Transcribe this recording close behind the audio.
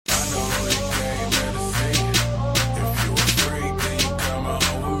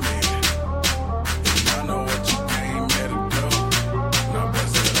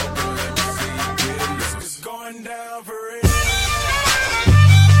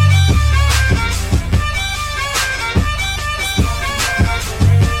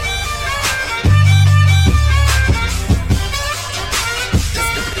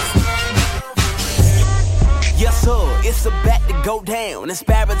go down. It's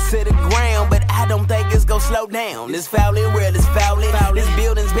spiral to the ground, but I don't think it's gon' slow down. This fouling world is fouling. This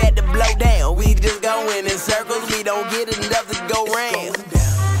building's bad to blow down. We just going in circles, we don't get enough to go round.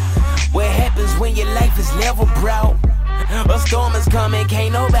 What happens when your life is level, bro? A storm is coming,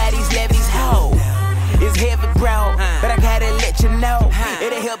 can't nobody's levees hold. It's heavy, bro, but I gotta let you know.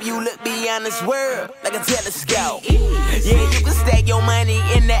 It'll help you look beyond this world like a telescope. Yeah, you can stack your money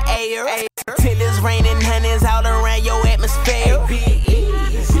in the air till it's raining honeys all around your atmosphere.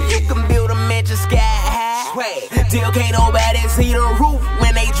 You can build a mansion sky high, till can't nobody see the roof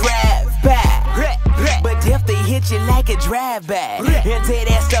when they drive by. But death they hit you like a drive-by. And tell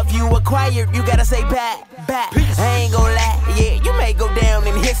that stuff you acquired, you gotta say bye, bye. I ain't gon' lie, yeah, you may go down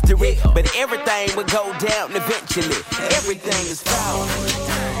in history, but everything will go down eventually. Everything is falling.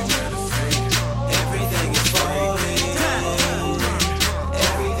 Everything is falling.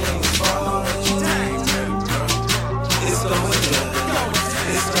 Everything is falling. It's going down.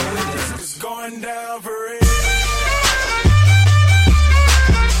 It's going down. It's going down for real.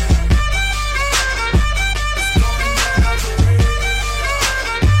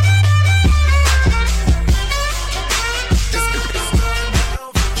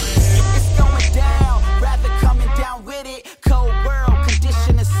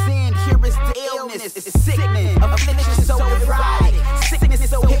 It's sickening, affliction so erotic, sickness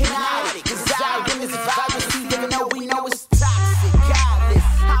so hypnotic, desire in this virus, even though we know it's toxic, godless,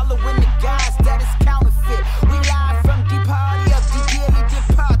 hollowing the guys that is counterfeit. We live from deep party of the daily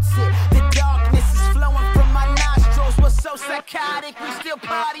departed. The darkness is flowing from my nostrils. We're so psychotic, we still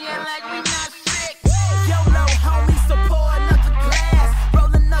partying like we not sick. YOLO, homie, so pour another glass,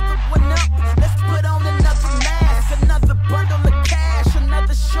 roll another one up. Let's put on another mask, another bundle of cash,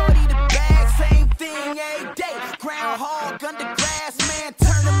 another shorty to bag. Same thing every day, groundhog under grass, man,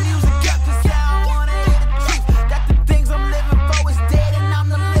 turn the music up, cause I don't wanna hear the truth, that the things I'm living for is dead and I'm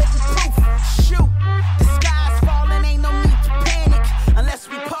the living proof. Shoot, the sky's falling, ain't no need to panic, unless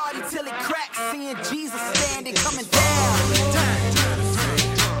we party till it cracks, seeing Jesus standing, coming down.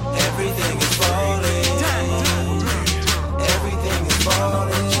 Everything is falling. Everything is falling.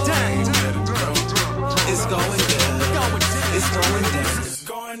 It's going down. It's going down. It's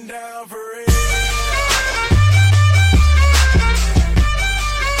going down for real.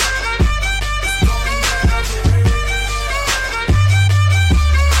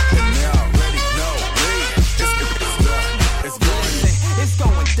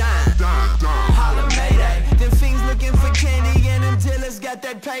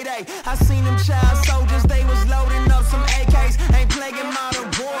 That payday, I seen them child soldiers, they was loading up some AKs, ain't playing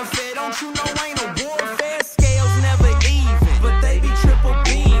modern warfare, don't you know ain't no warfare, scales never even, but they be triple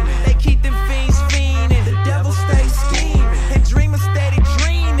beaming, they keep them fiends fiending, the devil stay scheming, and dreamers steady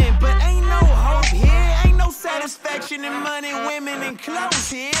dreaming, but ain't no hope here, ain't no satisfaction in money, women, and clothes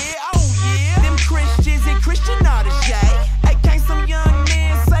here, oh yeah, them Christians and Christian artists, yeah, hey, can't some young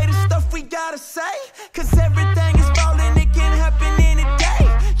men say the stuff we gotta say, cause everything is falling, it can happen any day.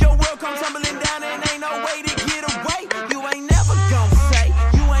 Your world come tumbling down and ain't no way to get away. You ain't never gonna say,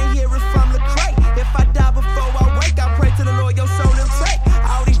 you ain't hear it from the crate. If I die before I wake, I pray to the Lord your soul will take.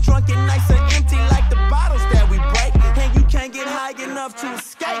 All these drunken nights are empty like the bottles that we break. And you can't get high enough to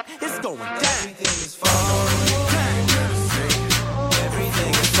escape. It's going down. Everything is falling.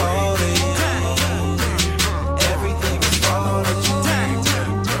 Everything is falling. Everything is falling.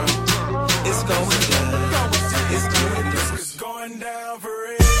 It's going down. It's going down. It's going down for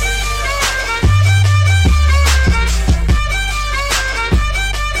real.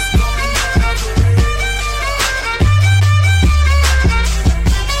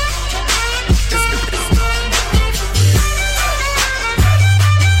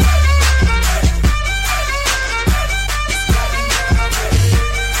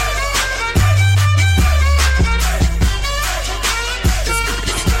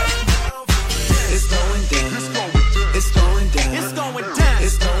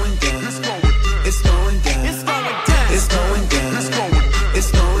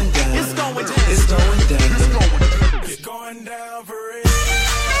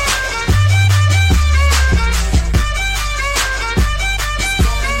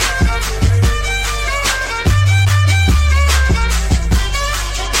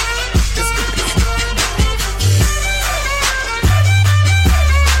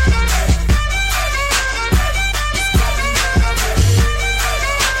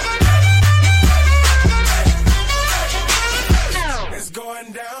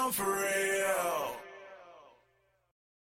 Down for it.